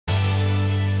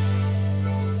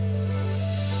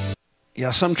Yeah,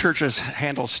 some churches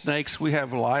handle snakes. We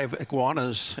have live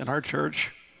iguanas in our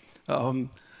church. I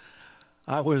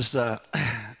was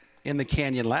in the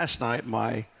canyon last night.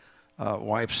 My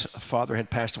wife's father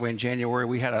had passed away in January.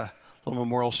 We had a little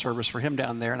memorial service for him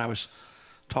down there, and I was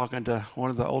talking to one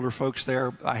of the older folks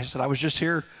there. I said, I was just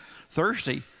here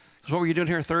Thursday. What were you doing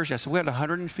here Thursday? I said, we had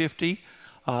 150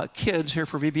 kids here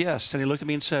for VBS. And he looked at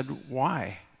me and said,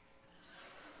 why?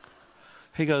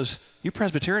 He goes, you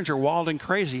Presbyterians are wild and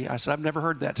crazy. I said, I've never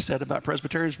heard that said about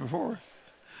Presbyterians before.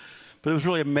 But it was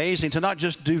really amazing to not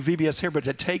just do VBS here, but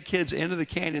to take kids into the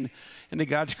canyon, into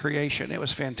God's creation. It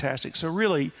was fantastic. So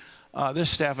really,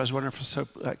 this staff is wonderful. So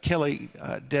Kelly,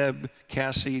 Deb,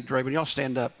 Cassie, Draven, y'all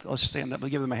stand up. Let's stand up. We'll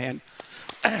give them a hand.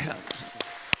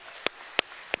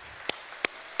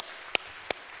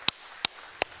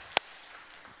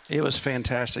 It was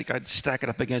fantastic. I'd stack it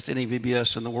up against any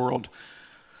VBS in the world.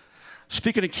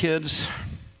 Speaking of kids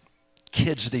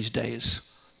these days.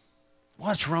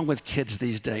 What's wrong with kids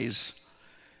these days?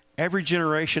 Every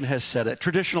generation has said it.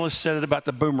 Traditionalists said it about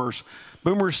the boomers.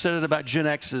 Boomers said it about Gen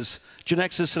X's. Gen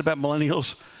X's said it about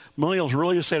millennials. Millennials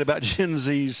really say it about Gen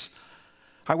Z's.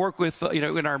 I work with,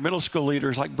 in our middle school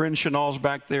leaders like Bryn Chanel's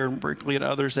back there and Brinkley and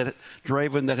others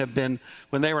Draven that have been,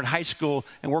 when they were in high school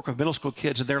and work with middle school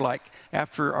kids, and they're like,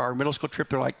 after our middle school trip,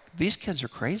 they're like, these kids are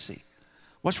crazy.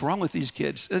 What's wrong with these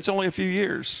kids? It's only a few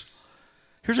years.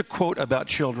 Here's a quote about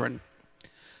children.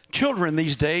 Children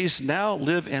these days now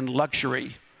live in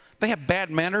luxury. They have bad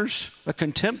manners, a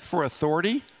contempt for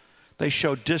authority. They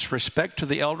show disrespect to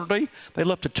the elderly. They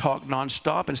love to talk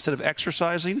nonstop instead of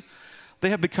exercising. They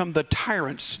have become the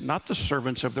tyrants, not the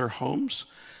servants of their homes.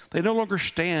 They no longer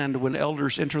stand when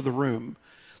elders enter the room.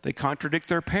 They contradict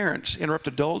their parents, interrupt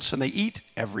adults, and they eat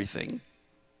everything.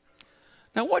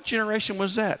 Now, what generation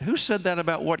was that? Who said that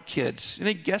about what kids?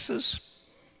 Any guesses?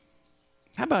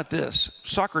 How about this?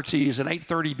 Socrates in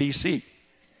 830 BC.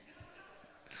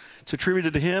 It's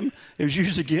attributed to him. It was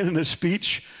used again in a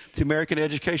speech to the American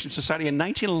Education Society in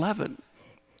 1911.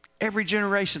 Every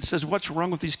generation says, what's wrong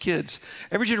with these kids?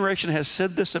 Every generation has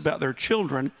said this about their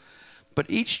children, but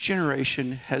each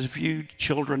generation has viewed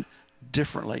children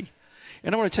differently.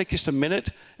 And I want to take just a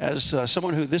minute as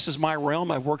someone who, this is my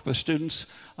realm. I've worked with students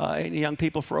and young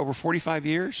people for over 45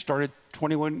 years, started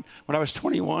when I was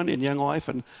 21 in Young Life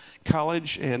and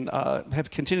college, and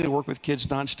have continued to work with kids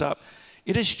nonstop.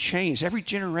 It has changed. Every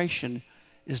generation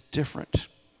is different.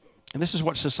 And this is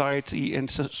what society and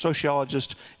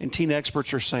sociologists and teen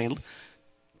experts are saying.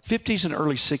 50s and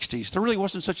early 60s, there really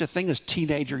wasn't such a thing as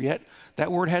teenager yet.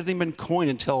 That word hadn't even been coined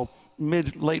until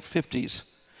late 50s.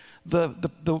 The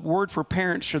word for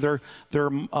parents, or their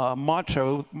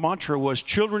mantra was,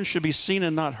 children should be seen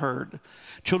and not heard.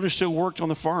 Children still worked on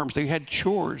the farms. They had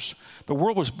chores. The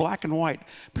world was black and white.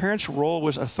 Parents' role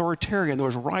was authoritarian. There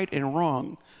was right and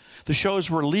wrong. The shows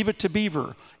were Leave It to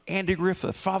Beaver, Andy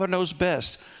Griffith, Father Knows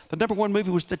Best. The #1 movie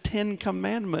was The 10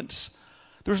 Commandments.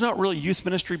 There was not really youth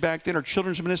ministry back then or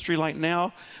children's ministry like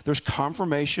now. There's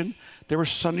confirmation. There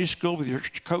was Sunday school with your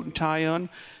coat and tie on.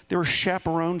 There were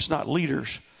chaperones, not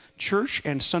leaders. Church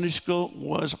and Sunday school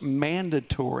was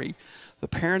mandatory. The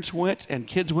parents went and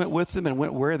kids went with them and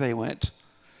went where they went.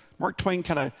 Mark Twain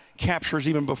kind of captures,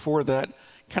 even before that,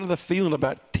 kind of the feeling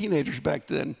about teenagers back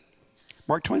then.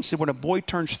 Mark Twain said, when a boy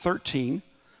turns 13,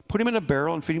 put him in a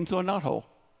barrel and feed him through a knothole.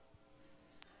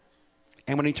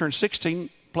 And when he turns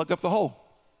 16, plug up the hole.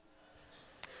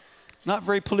 Not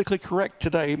very politically correct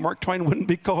today. Mark Twain wouldn't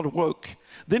be called woke.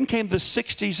 Then came the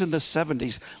 60s and the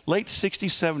 70s, late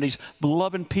 60s, 70s,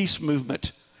 love and peace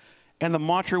movement. And the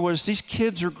mantra was, these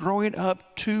kids are growing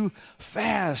up too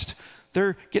fast.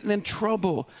 They're getting in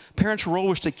trouble. Parents' role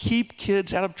was to keep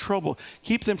kids out of trouble,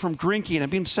 keep them from drinking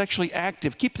and being sexually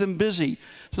active, keep them busy,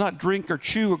 to not drink or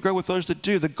chew or go with those that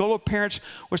do. The goal of parents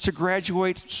was to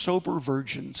graduate sober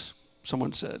virgins,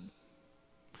 someone said.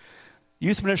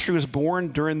 Youth ministry was born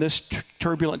during this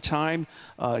turbulent time.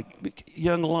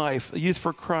 Young Life, Youth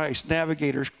for Christ,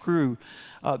 Navigators, Crew.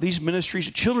 These ministries,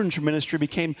 children's ministry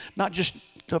became not just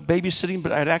babysitting,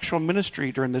 but an actual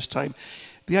ministry during this time.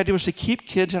 The idea was to keep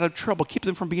kids out of trouble, keep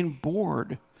them from being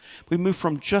bored. We moved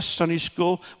from just Sunday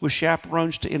school with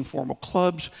chaperones to informal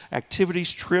clubs,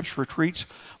 activities, trips, retreats.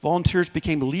 Volunteers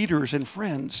became leaders and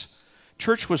friends.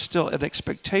 Church was still an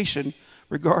expectation,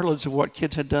 regardless of what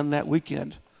kids had done that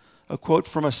weekend. A quote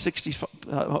from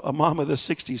a mom of the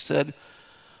 60s said,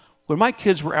 when my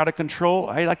kids were out of control,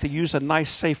 I like to use a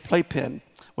nice, safe playpen.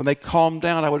 When they calmed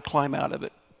down, I would climb out of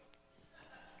it.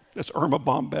 That's Irma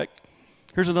Bombeck.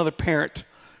 Here's another parent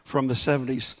from the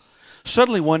 70s.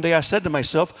 Suddenly one day I said to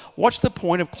myself, what's the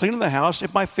point of cleaning the house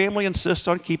if my family insists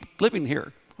on keep living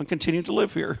here, on continuing to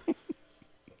live here?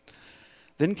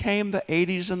 Then came the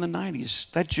 80s and the 90s,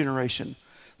 that generation.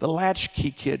 The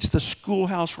latchkey kids, the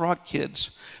schoolhouse rock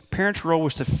kids. Parents' role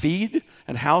was to feed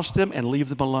and house them and leave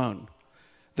them alone.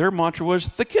 Their mantra was,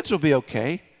 the kids will be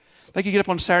okay. They could get up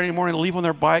on Saturday morning and leave on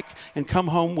their bike and come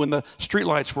home when the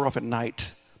streetlights were off at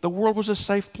night. The world was a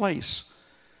safe place.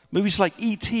 Movies like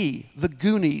E.T., The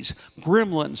Goonies,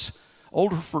 Gremlins,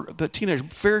 older for the teenagers,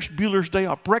 Ferris Bueller's Day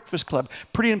Off, Breakfast Club,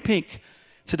 Pretty in Pink.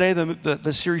 Today,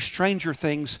 the series Stranger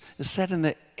Things is set in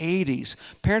the 80s.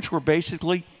 Parents were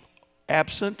basically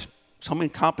absent, some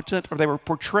incompetent, or they were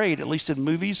portrayed, at least in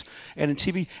movies and in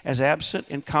TV, as absent,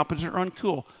 incompetent, or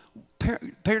uncool.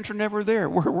 Parents are never there.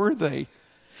 Where were they?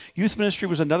 Youth ministry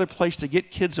was another place to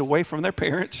get kids away from their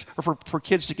parents, or for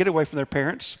kids to get away from their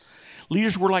parents.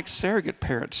 Leaders were like surrogate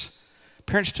parents.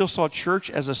 Parents still saw church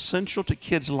as essential to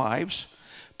kids' lives.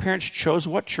 Parents chose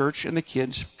what church, and the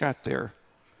kids got there.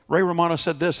 Ray Romano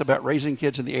said this about raising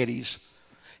kids in the 80s.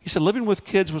 He said, living with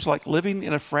kids was like living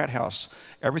in a frat house.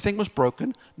 Everything was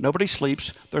broken. Nobody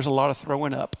sleeps. There's a lot of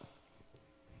throwing up.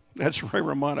 That's Ray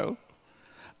Romano.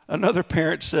 Another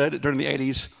parent said during the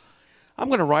 80s, I'm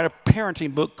going to write a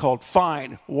parenting book called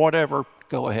Fine, Whatever,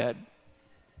 Go Ahead.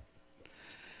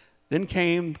 Then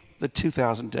came the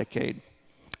 2000 decade.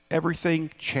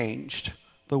 Everything changed.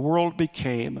 The world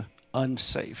became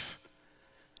unsafe.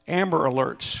 Amber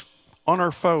alerts on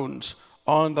our phones,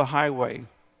 on the highway,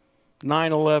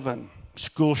 9/11,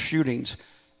 school shootings.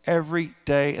 Every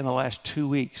day in the last 2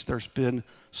 weeks, there's been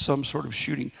some sort of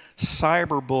shooting.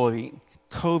 Cyberbullying,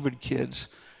 COVID kids.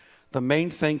 The main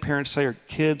thing parents say are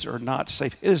kids are not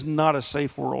safe. It is not a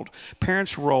safe world.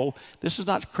 Parents' role, this is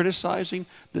not criticizing,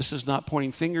 this is not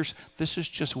pointing fingers, this is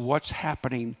just what's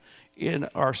happening in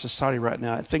our society right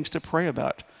now, and things to pray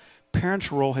about.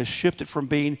 Parents' role has shifted from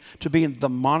being the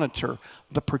monitor,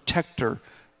 the protector,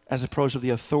 as opposed to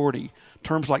the authority.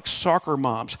 Terms like soccer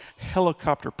moms,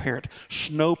 helicopter parent,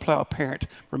 snowplow parent,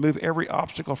 remove every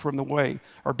obstacle from the way,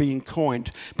 are being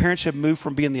coined. Parents have moved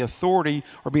from being the authority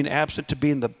or being absent to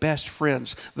being the best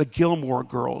friends, the Gilmore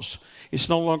Girls. It's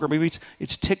no longer movies,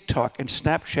 it's TikTok and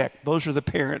Snapchat. Those are the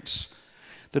parents.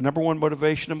 The number one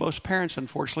motivation of most parents,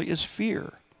 unfortunately, is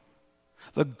fear.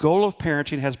 The goal of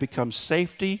parenting has become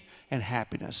safety and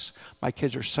happiness. My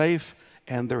kids are safe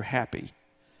and they're happy.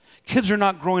 Kids are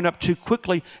not growing up too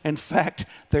quickly. In fact,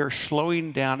 they're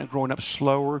slowing down and growing up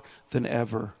slower than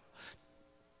ever.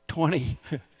 20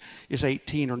 is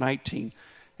 18 or 19.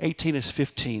 18 is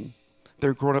 15.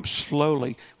 They're growing up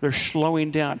slowly. They're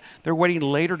slowing down. They're waiting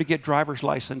later to get driver's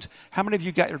license. How many of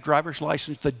you got your driver's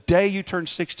license the day you turned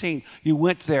 16? You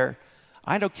went there.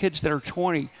 I know kids that are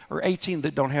 20 or 18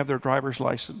 that don't have their driver's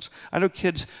license. I know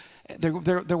kids,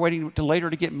 they're waiting to later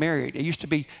to get married. It used to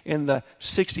be in the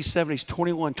 60s, 70s,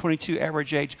 21, 22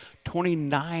 average age,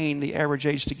 29 the average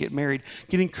age to get married,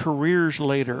 getting careers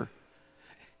later.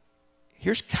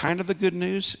 Here's kind of the good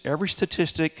news. Every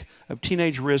statistic of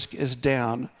teenage risk is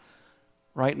down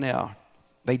right now.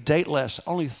 They date less.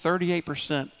 Only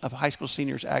 38% of high school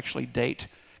seniors actually date.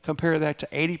 Compare that to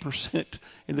 80%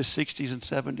 in the 60s and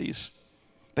 70s.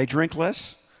 They drink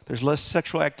less. There's less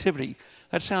sexual activity.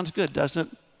 That sounds good, doesn't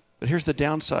it? But here's the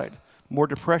downside. More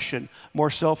depression, more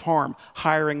self-harm,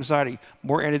 higher anxiety,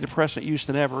 more antidepressant use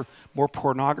than ever, more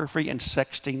pornography and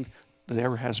sexting than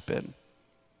ever has been.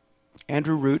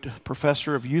 Andrew Root,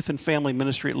 professor of youth and family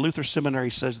ministry at Luther Seminary,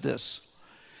 says this: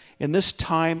 in this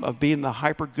time of being the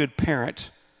hyper-good parent,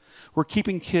 we're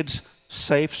keeping kids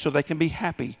safe so they can be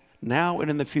happy now and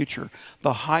in the future.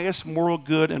 The highest moral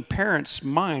good in parents'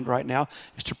 mind right now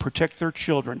is to protect their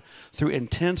children through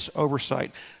intense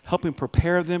oversight, helping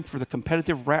prepare them for the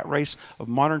competitive rat race of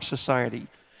modern society,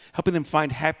 helping them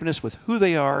find happiness with who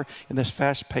they are in this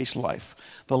fast-paced life.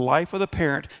 The life of the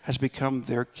parent has become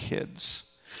their kids.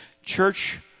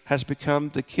 Church has become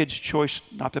the kids' choice,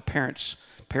 not the parents'.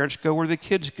 Parents go where the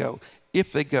kids go,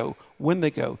 if they go, when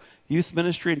they go. Youth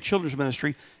ministry and children's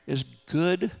ministry is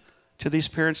good to these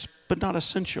parents, but not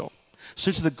essential.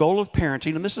 Since the goal of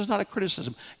parenting, and this is not a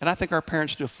criticism, and I think our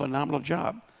parents do a phenomenal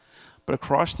job, but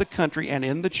across the country and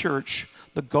in the church,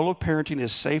 the goal of parenting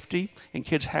is safety and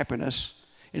kids' happiness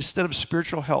instead of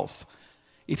spiritual health.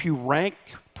 If you rank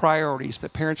priorities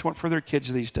that parents want for their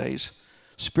kids these days,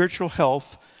 spiritual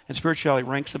health and spirituality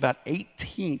ranks about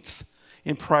 18th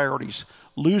in priorities,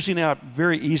 losing out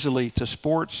very easily to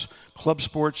sports, club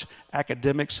sports,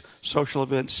 academics, social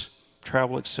events,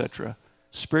 travel, etc.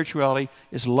 Spirituality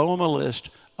is low on the list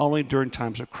only during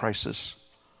times of crisis.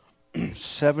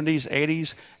 70s,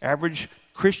 80s, average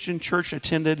Christian church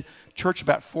attended church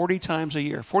about 40 times a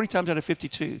year, 40 times out of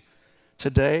 52.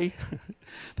 Today,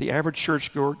 the average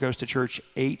churchgoer goes to church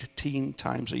 18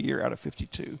 times a year out of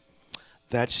 52.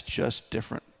 That's just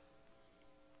different.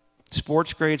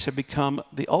 Sports grades have become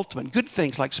the ultimate. Good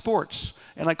things like sports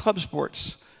and like club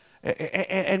sports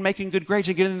and making good grades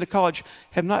and getting into college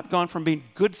have not gone from being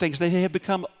good things. They have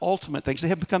become ultimate things. They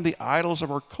have become the idols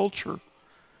of our culture.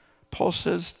 Paul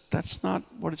says that's not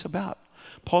what it's about.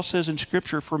 Paul says in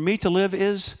Scripture, for me to live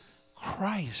is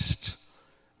Christ.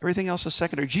 Everything else is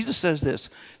secondary. Jesus says this,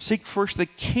 seek first the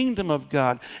kingdom of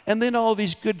God, and then all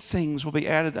these good things will be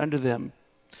added unto them.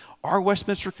 Our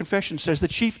Westminster Confession says the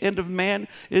chief end of man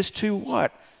is to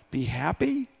what? Be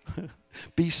happy?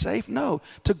 Be safe? No,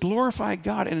 to glorify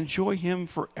God and enjoy Him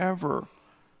forever.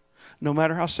 No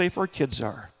matter how safe our kids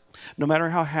are, no matter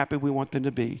how happy we want them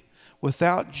to be,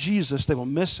 without Jesus, they will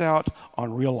miss out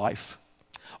on real life,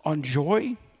 on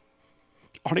joy,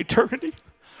 on eternity,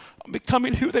 on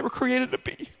becoming who they were created to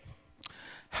be.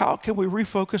 How can we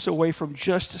refocus away from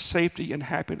just safety and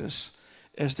happiness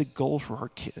as the goal for our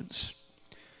kids?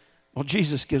 Well,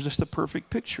 Jesus gives us the perfect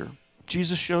picture.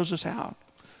 Jesus shows us how.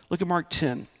 Look at Mark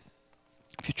 10.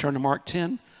 If you turn to Mark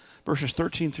 10, verses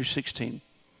 13 through 16,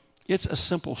 it's a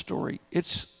simple story.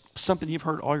 It's something you've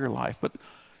heard all your life, but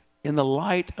in the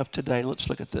light of today, let's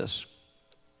look at this.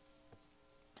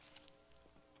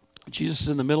 Jesus is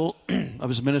in the middle of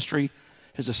his ministry,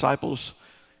 his disciples.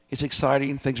 It's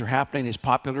exciting. Things are happening. He's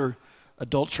popular.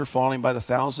 Adults are falling by the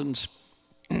thousands.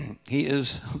 He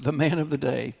is the man of the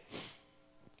day.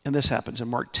 And this happens in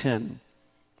Mark 10,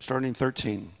 starting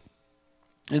 13.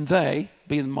 And they,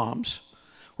 being moms,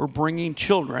 were bringing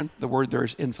children, the word there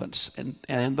is infants,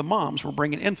 and the moms were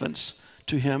bringing infants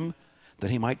to him that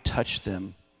he might touch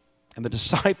them. And the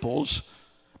disciples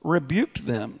rebuked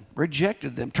them,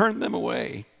 rejected them, turned them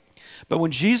away. But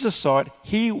when Jesus saw it,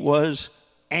 he was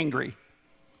angry.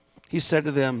 He said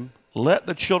to them, let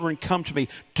the children come to me.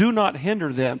 Do not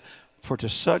hinder them, for to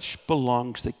such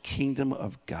belongs the kingdom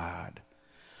of God.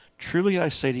 Truly I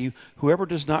say to you, whoever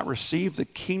does not receive the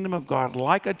kingdom of God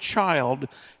like a child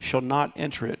shall not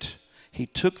enter it. He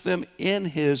took them in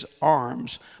his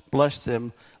arms, blessed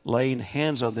them, laying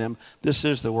hands on them. This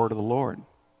is the word of the Lord.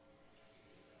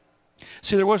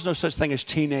 See, there was no such thing as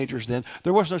teenagers then.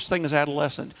 There was no such thing as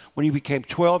adolescent. When you became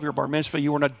 12, your bar mitzvah,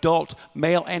 you were an adult,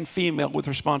 male and female, with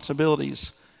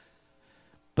responsibilities.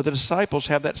 But the disciples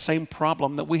have that same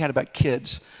problem that we had about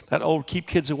kids. That old, keep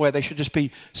kids away. They should just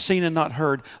be seen and not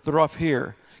heard. They're off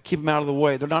here. Keep them out of the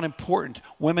way. They're not important.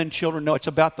 Women, children, no, it's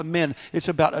about the men. It's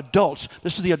about adults.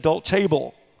 This is the adult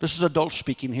table. This is adults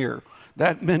speaking here.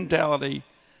 That mentality.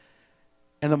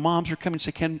 And the moms are coming and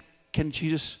say, can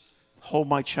Jesus hold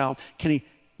my child? Can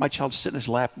my child sit in his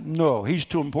lap? No, he's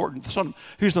too important.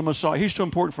 He's the Messiah. He's too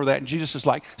important for that. And Jesus is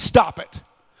like, stop it.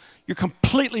 You're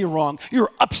completely wrong.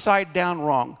 You're upside down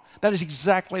wrong. That is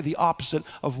exactly the opposite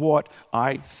of what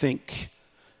I think.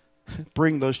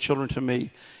 Bring those children to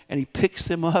me. And he picks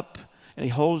them up and he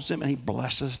holds them and he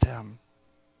blesses them.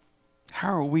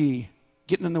 How are we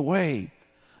getting in the way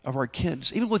of our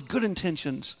kids, even with good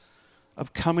intentions,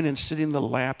 of coming and sitting in the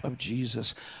lap of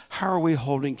Jesus? How are we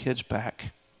holding kids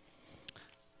back?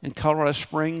 In Colorado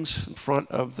Springs, in front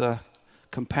of the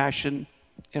Compassion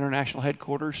International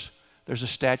headquarters, there's a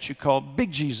statue called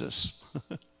Big Jesus.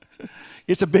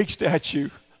 It's a big statue.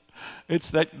 It's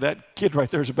that kid right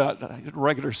there is about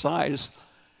regular size.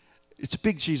 It's a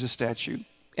big Jesus statue.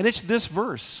 And it's this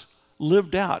verse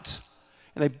lived out.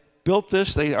 And they built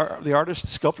this. The artist, the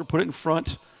sculptor, put it in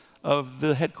front of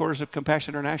the headquarters of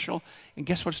Compassion International. And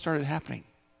guess what started happening?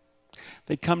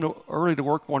 They'd come early to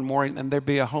work one morning, and there'd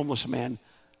be a homeless man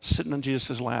sitting on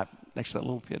Jesus' lap next to that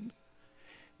little kid.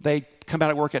 They'd come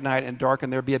out at work at night and dark,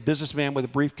 and there'd be a businessman with a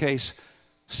briefcase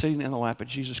sitting in the lap of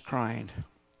Jesus crying.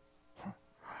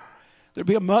 There'd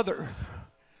be a mother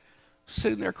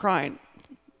sitting there crying.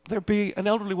 There'd be an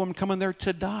elderly woman coming there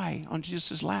to die on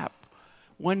Jesus' lap.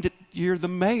 One year, the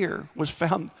mayor was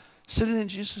found sitting in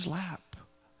Jesus' lap.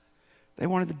 They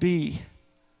wanted to be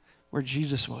where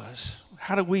Jesus was.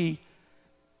 How do we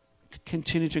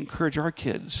continue to encourage our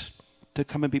kids to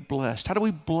come and be blessed? How do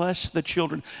we bless the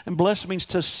children? And bless means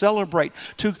to celebrate,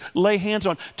 to lay hands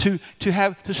on, to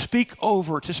speak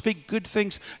over, to speak good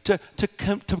things, to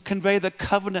convey the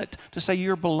covenant, to say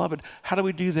you're beloved. How do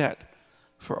we do that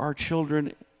for our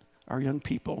children, our young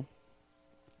people?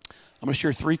 I'm going to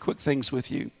share 3 quick things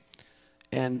with you.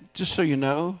 And just so you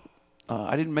know,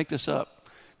 I didn't make this up.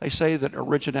 They say that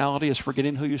originality is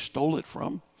forgetting who you stole it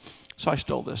from. So I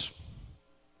stole this.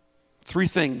 3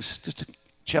 things just to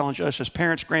challenge us as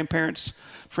parents, grandparents,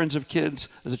 friends of kids,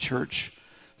 as a church.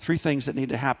 3 things that need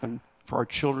to happen for our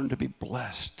children to be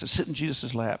blessed, to sit in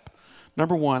Jesus' lap.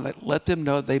 Number 1, let them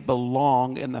know they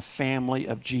belong in the family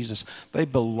of Jesus. They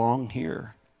belong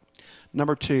here.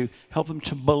 Number 2, help them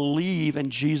to believe in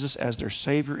Jesus as their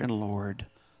Savior and Lord.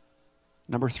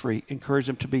 Number 3, encourage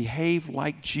them to behave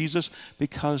like Jesus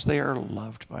because they are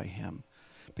loved by him.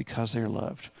 Because they are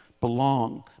loved.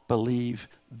 Belong, believe,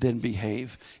 then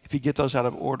behave. If you get those out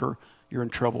of order, you're in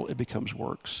trouble. It becomes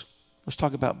works. Let's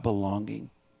talk about belonging.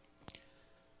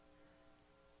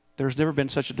 There's never been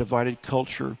such a divided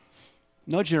culture.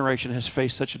 No generation has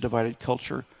faced such a divided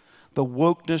culture. The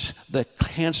wokeness, the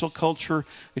cancel culture,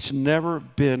 it's never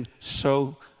been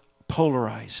so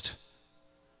polarized.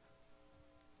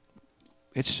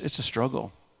 It's a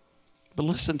struggle. But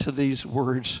listen to these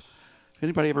words.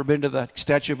 Anybody ever been to the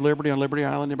Statue of Liberty on Liberty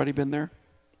Island? Anybody been there?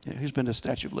 Yeah, who's been to the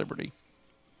Statue of Liberty?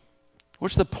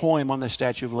 What's the poem on the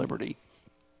Statue of Liberty?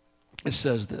 It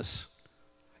says this: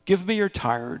 give me your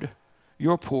tired,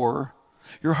 your poor,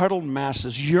 your huddled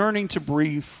masses yearning to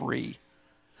breathe free.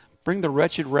 Bring the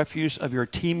wretched refuse of your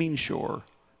teeming shore.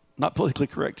 Not politically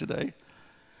correct today.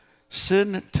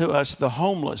 Send to us the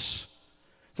homeless,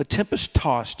 the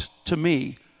tempest-tossed. To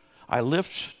me, I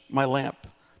lift my lamp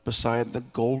beside the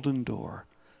golden door.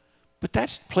 But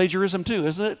that's plagiarism too,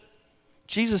 isn't it?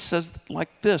 Jesus says like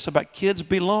this about kids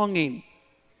belonging.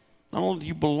 Not only do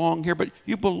you belong here, but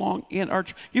you belong in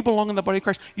you belong in the body of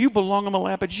Christ. You belong in the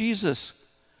lap of Jesus.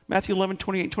 Matthew 11,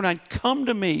 28, 29. Come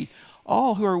to me,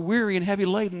 all who are weary and heavy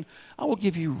laden, I will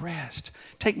give you rest.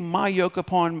 Take my yoke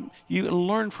upon you and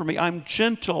learn from me. I'm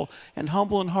gentle and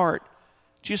humble in heart.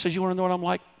 Jesus says, you want to know what I'm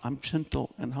like? I'm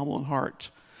gentle and humble in heart.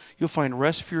 You'll find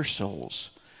rest for your souls.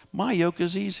 My yoke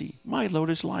is easy. My load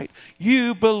is light.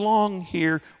 You belong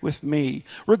here with me,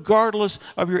 regardless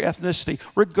of your ethnicity,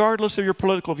 regardless of your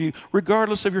political view,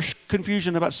 regardless of your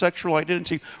confusion about sexual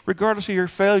identity, regardless of your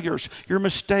failures, your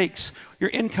mistakes, your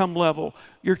income level,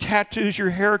 your tattoos, your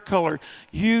hair color.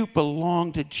 You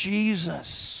belong to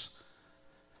Jesus.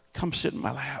 Come sit in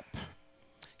my lap.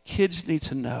 Kids need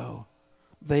to know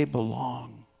they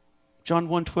belong. John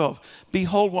 1:12,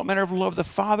 behold, what manner of love the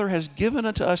Father has given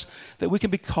unto us that we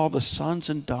can be called the sons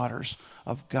and daughters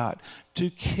of God. Do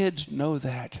kids know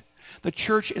that? The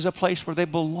church is a place where they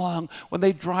belong. When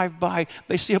they drive by,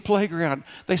 they see a playground.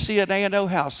 They see an A&O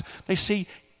house. They see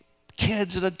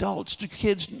kids and adults. Do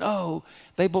kids know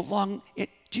they belong in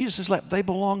Jesus' lap? They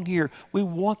belong here. We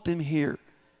want them here.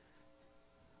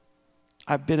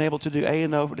 I've been able to do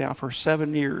A&O now for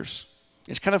 7 years.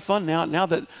 It's kind of fun now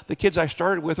that the kids I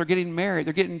started with are getting married.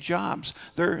 They're getting jobs.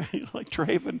 They're like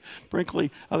Traven,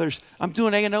 Brinkley, others. I'm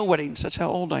doing A&O weddings. That's how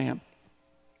old I am.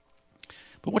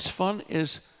 But what's fun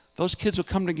is those kids will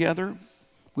come together.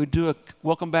 We do a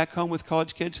welcome back home with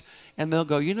college kids, and they'll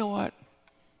go, you know what?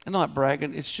 I'm not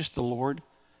bragging. It's just the Lord.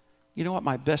 You know what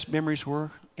my best memories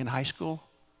were in high school?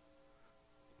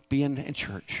 Being in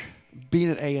church,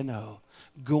 being at A&O,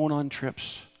 going on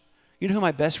trips. You know who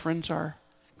my best friends are?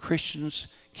 Christians,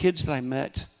 kids that I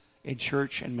met in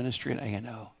church and ministry and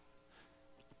A&O.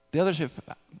 The others I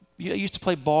used to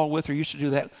play ball with or used to do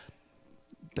that.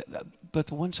 But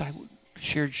the ones I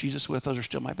shared Jesus with, those are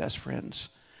still my best friends.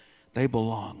 They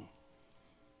belong.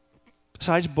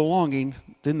 Besides belonging,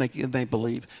 then they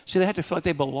believe. See, they have to feel like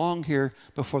they belong here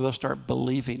before they'll start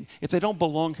believing. If they don't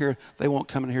belong here, they won't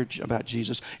come and hear about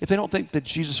Jesus. If they don't think that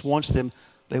Jesus wants them,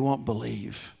 they won't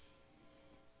believe.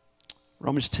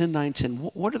 Romans 10, 9, 10.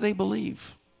 What do they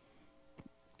believe?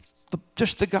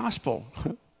 Just the gospel.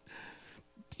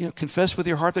 Confess with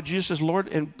your heart that Jesus is Lord,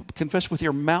 and confess with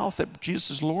your mouth that Jesus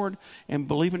is Lord, and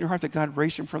believe in your heart that God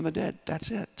raised him from the dead.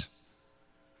 That's it.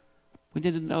 We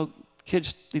need to know,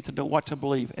 kids need to know what to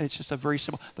believe, and it's just a very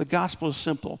simple. The gospel is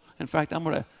simple. In fact, I'm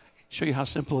going to show you how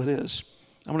simple it is.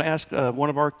 I'm going to ask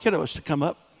one of our kiddos to come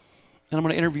up, and I'm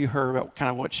going to interview her about kind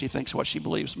of what she thinks, what she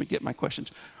believes. Let me get my questions.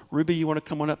 Ruby, you want to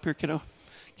come on up here, kiddo?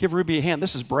 Give Ruby a hand.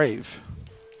 This is brave.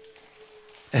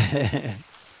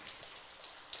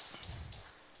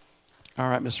 All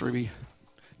right, Miss Ruby.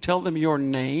 Tell them your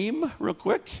name real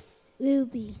quick.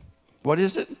 Ruby. What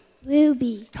is it?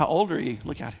 Ruby. How old are you?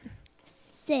 Look out here.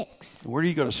 6. Where do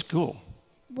you go to school?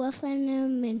 Wolfland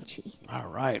Elementary. All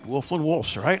right. Wolfland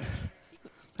Wolves, right?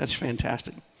 That's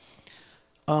fantastic.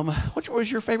 What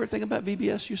was your favorite thing about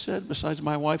VBS, you said, besides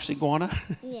my wife's iguana?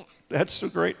 Yeah. That's so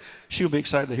great. She'll be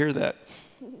excited to hear that.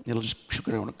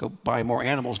 She'll go buy more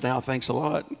animals now. Thanks a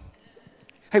lot.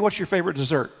 Hey, what's your favorite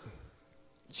dessert?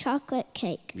 Chocolate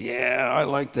cake. Yeah, I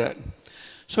like that.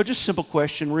 So just a simple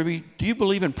question, Ruby. Do you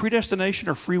believe in predestination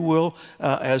or free will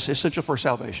as essential for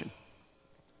salvation?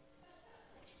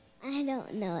 I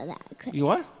don't know that question. You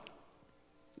what?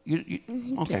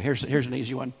 Okay, here's an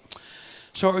easy one.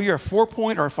 So are you a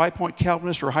 4-point or a 5-point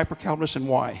Calvinist or a hyper-Calvinist, and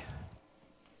why?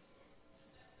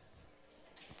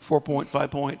 4-point,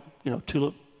 5-point,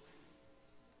 tulip.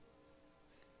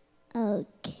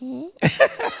 Okay.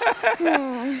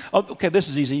 Oh, okay, this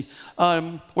is easy.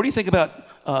 What do you think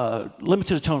about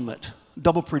limited atonement,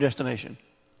 double predestination?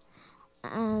 I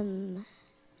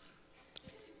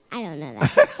don't know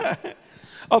that.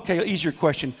 Okay, easier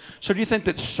question. So do you think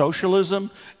that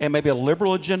socialism and maybe a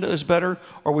liberal agenda is better,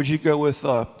 or would you go with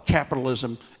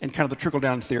capitalism and kind of the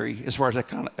trickle-down theory as far as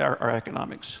our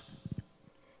economics?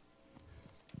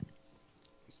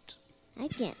 I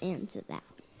can't answer that.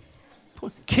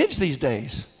 Kids these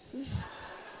days.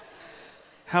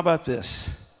 How about this?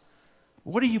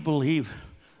 What do you believe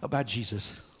about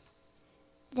Jesus?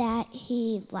 That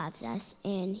he loves us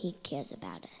and he cares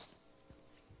about us.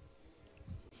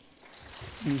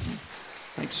 Mm-hmm.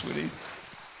 Thanks, sweetie.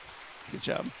 Good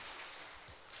job.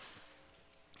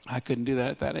 I couldn't do that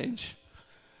at that age.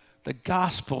 The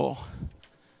gospel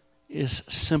is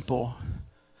simple.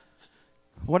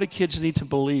 What do kids need to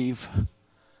believe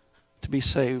to be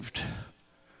saved?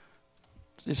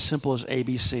 It's simple as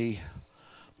ABC.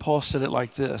 Paul said it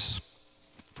like this,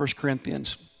 1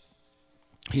 Corinthians.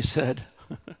 He said,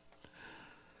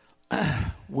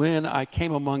 when I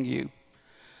came among you,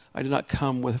 I did not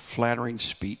come with flattering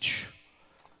speech.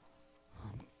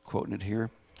 I'm quoting it here.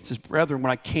 It says, brethren,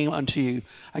 when I came unto you,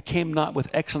 I came not with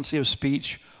excellency of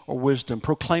speech or wisdom,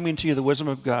 proclaiming to you the wisdom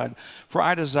of God. For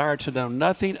I desire to know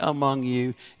nothing among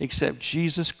you except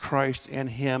Jesus Christ and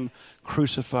him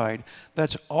crucified.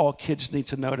 That's all kids need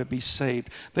to know to be saved.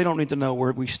 They don't need to know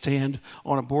where we stand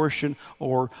on abortion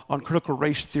or on critical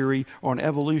race theory or on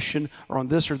evolution or on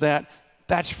this or that.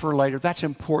 That's for later. That's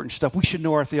important stuff. We should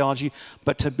know our theology,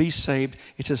 but to be saved,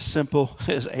 it's as simple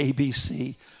as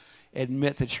ABC.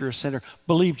 Admit that you're a sinner.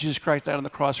 Believe Jesus Christ died on the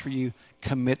cross for you.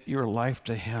 Commit your life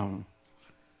to him.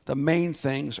 The main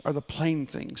things are the plain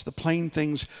things. The plain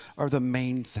things are the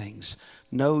main things.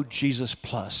 Know Jesus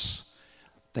plus.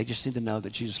 They just need to know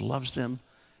that Jesus loves them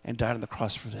and died on the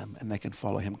cross for them, and they can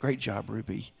follow him. Great job,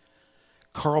 Ruby.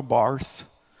 Karl Barth,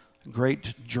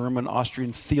 great German,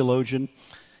 Austrian theologian,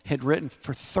 had written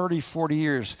for 30, 40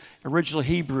 years, original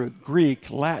Hebrew, Greek,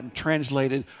 Latin,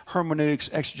 translated, hermeneutics,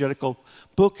 exegetical,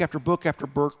 book after book after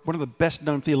book, one of the best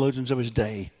known theologians of his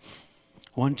day.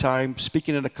 One time,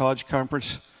 speaking at a college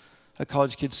conference, a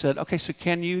college kid said, okay, so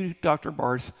can you, Dr.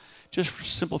 Barth, just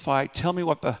simplify, tell me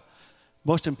what the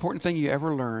most important thing you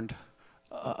ever learned,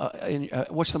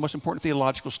 what's the most important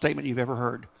theological statement you've ever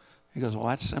heard? He goes, well,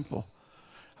 that's simple.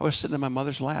 I was sitting in my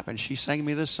mother's lap, and she sang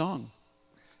me this song.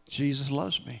 Jesus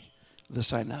loves me.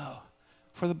 This I know.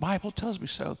 For the Bible tells me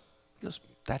so. He goes,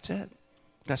 that's it.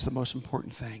 That's the most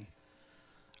important thing.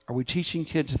 Are we teaching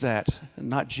kids that, and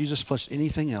not Jesus plus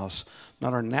anything else?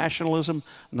 Not our nationalism,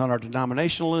 not our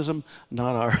denominationalism,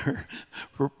 not our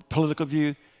political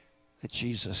view, that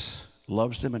Jesus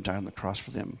loves them and died on the cross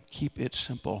for them. Keep it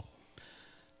simple.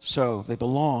 So they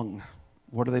belong.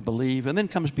 What do they believe? And then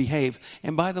comes behave.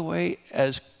 And by the way,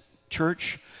 as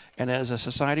church and as a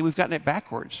society, we've gotten it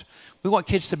backwards. We want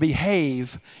kids to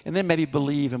behave and then maybe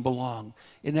believe and belong.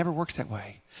 It never works that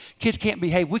way. Kids can't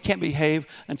behave. We can't behave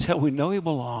until we know we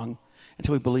belong,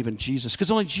 until we believe in Jesus,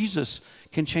 because only Jesus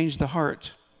can change the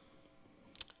heart.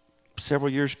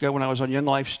 Several years ago when I was on Young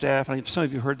Life staff, and some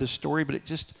of you heard this story, but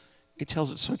it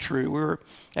tells it so true. We were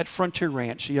at Frontier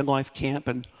Ranch, a Young Life camp,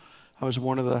 and I was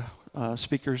one of the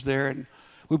speakers there, and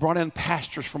we brought in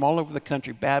pastors from all over the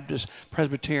country, Baptist,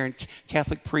 Presbyterian,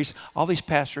 Catholic priests, all these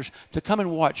pastors, to come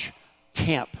and watch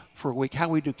camp for a week, how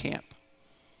we do camp.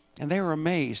 And they were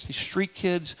amazed. These street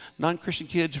kids, non-Christian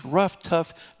kids, rough,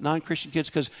 tough non-Christian kids,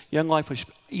 because Young Life was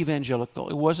evangelical.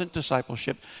 It wasn't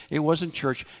discipleship. It wasn't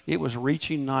church. It was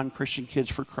reaching non-Christian kids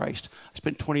for Christ. I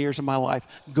spent 20 years of my life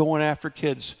going after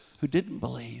kids who didn't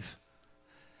believe.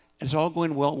 And it's all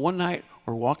going well. One night,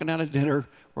 we're walking out of dinner.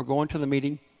 We're going to the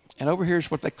meeting. And over here is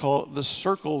what they call the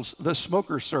circles, the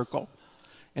smoker's circle.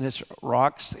 And it's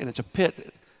rocks, and it's a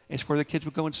pit. It's where the kids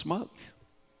would go and smoke.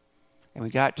 And we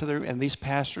got to there, and these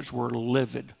pastors were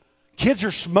livid. Kids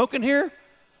are smoking here?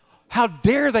 How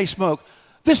dare they smoke?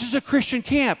 This is a Christian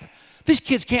camp. These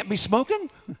kids can't be smoking.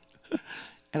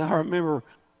 And I remember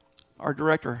our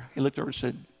director, he looked over and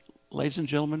said, ladies and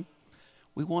gentlemen,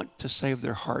 we want to save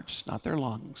their hearts, not their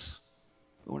lungs.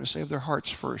 We want to save their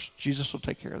hearts first. Jesus will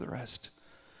take care of the rest.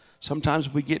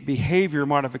 Sometimes we get behavior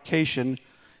modification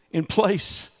in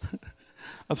place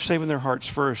of saving their hearts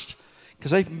first.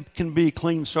 Because they can be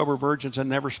clean, sober virgins and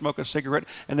never smoke a cigarette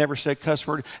and never say a cuss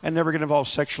word and never get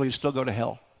involved sexually and still go to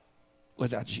hell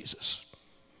without Jesus.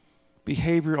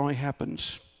 Behavior only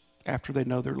happens after they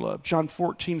know they're loved. John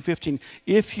 14:15,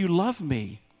 if you love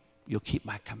me, you'll keep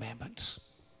my commandments.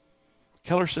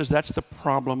 Keller says that's the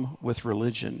problem with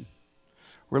religion.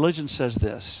 Religion says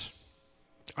this: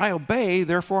 I obey,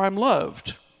 therefore I'm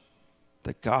loved.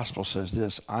 The gospel says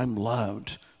this, I'm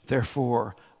loved,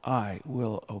 therefore I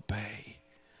will obey.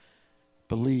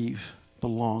 Believe,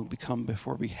 belong, become,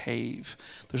 before behave.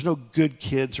 There's no good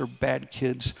kids or bad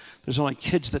kids. There's only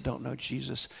kids that don't know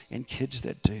Jesus and kids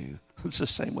that do. It's the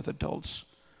same with adults.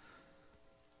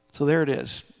 So there it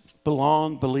is.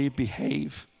 Belong, believe,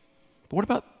 behave. But what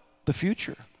about the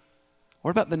future?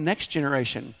 What about the next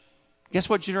generation? Guess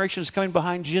what generation is coming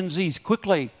behind Gen Zs?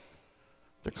 Quickly.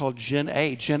 They're called Gen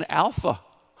A, Gen Alpha.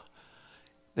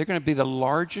 They're going to be the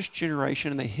largest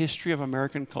generation in the history of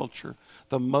American culture.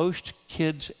 The most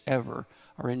kids ever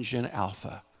are in Gen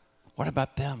Alpha. What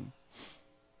about them?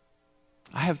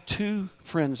 I have two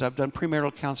friends. I've done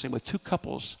premarital counseling with two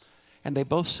couples, and they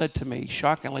both said to me,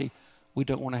 shockingly, we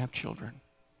don't want to have children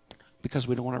because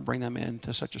we don't want to bring them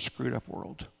into such a screwed up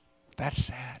world. That's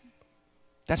sad.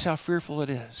 That's how fearful it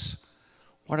is.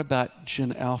 What about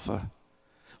Gen Alpha?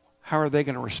 How are they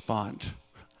going to respond?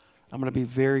 I'm going to be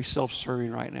very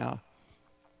self-serving right now.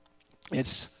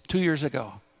 It's 2 years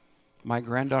ago. My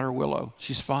granddaughter Willow,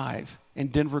 she's 5, in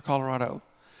Denver, Colorado.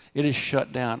 It is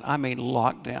shut down. I mean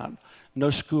locked down. No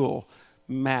school,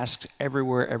 masked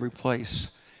everywhere, every place.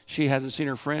 She hasn't seen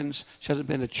her friends. She hasn't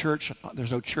been to church.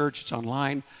 There's no church. It's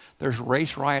online. There's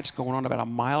race riots going on about a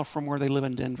mile from where they live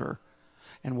in Denver.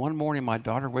 And one morning, my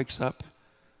daughter wakes up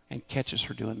and catches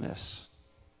her doing this.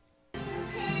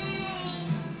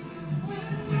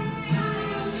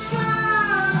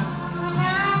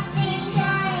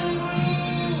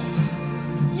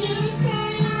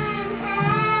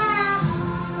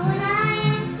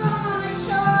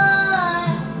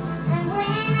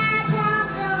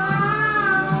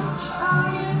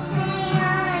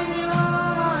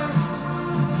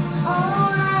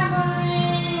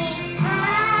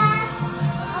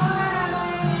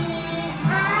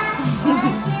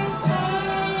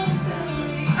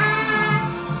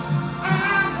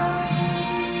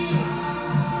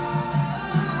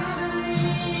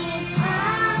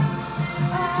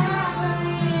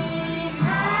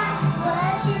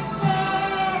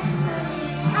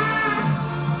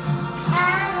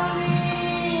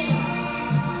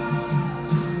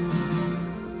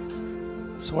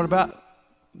 So what about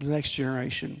the next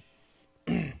generation?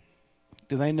 Do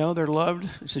they know they're loved?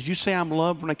 It says, you say I'm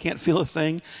loved when I can't feel a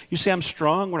thing. You say I'm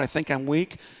strong when I think I'm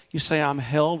weak. You say I'm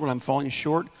held when I'm falling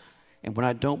short. And when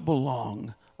I don't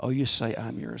belong, oh, you say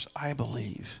I'm yours. I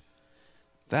believe.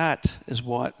 That is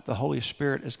what the Holy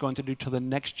Spirit is going to do to the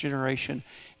next generation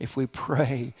if we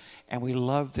pray and we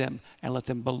love them and let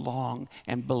them belong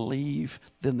and believe,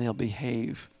 then they'll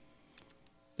behave.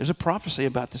 There's a prophecy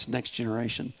about this next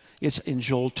generation. It's in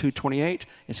Joel 2:28.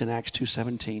 It's in Acts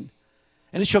 2:17.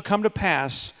 And it shall come to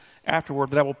pass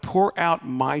afterward that I will pour out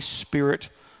my spirit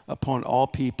upon all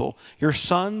people. Your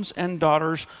sons and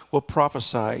daughters will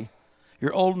prophesy.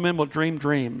 Your old men will dream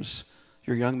dreams.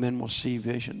 Your young men will see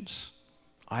visions.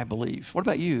 I believe. What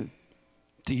about you?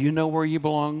 Do you know where you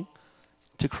belong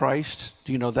to Christ?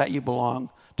 Do you know that you belong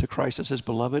to Christ as his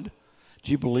beloved?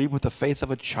 Do you believe with the faith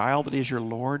of a child that he is your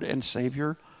Lord and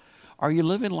Savior? Are you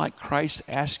living like Christ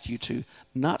asked you to,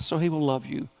 not so he will love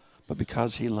you, but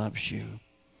because he loves you?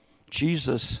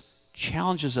 Jesus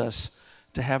challenges us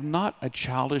to have not a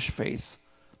childish faith,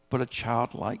 but a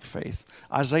childlike faith.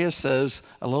 Isaiah says,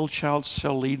 a little child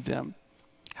shall lead them.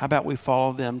 How about we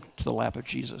follow them to the lap of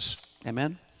Jesus?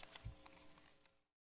 Amen?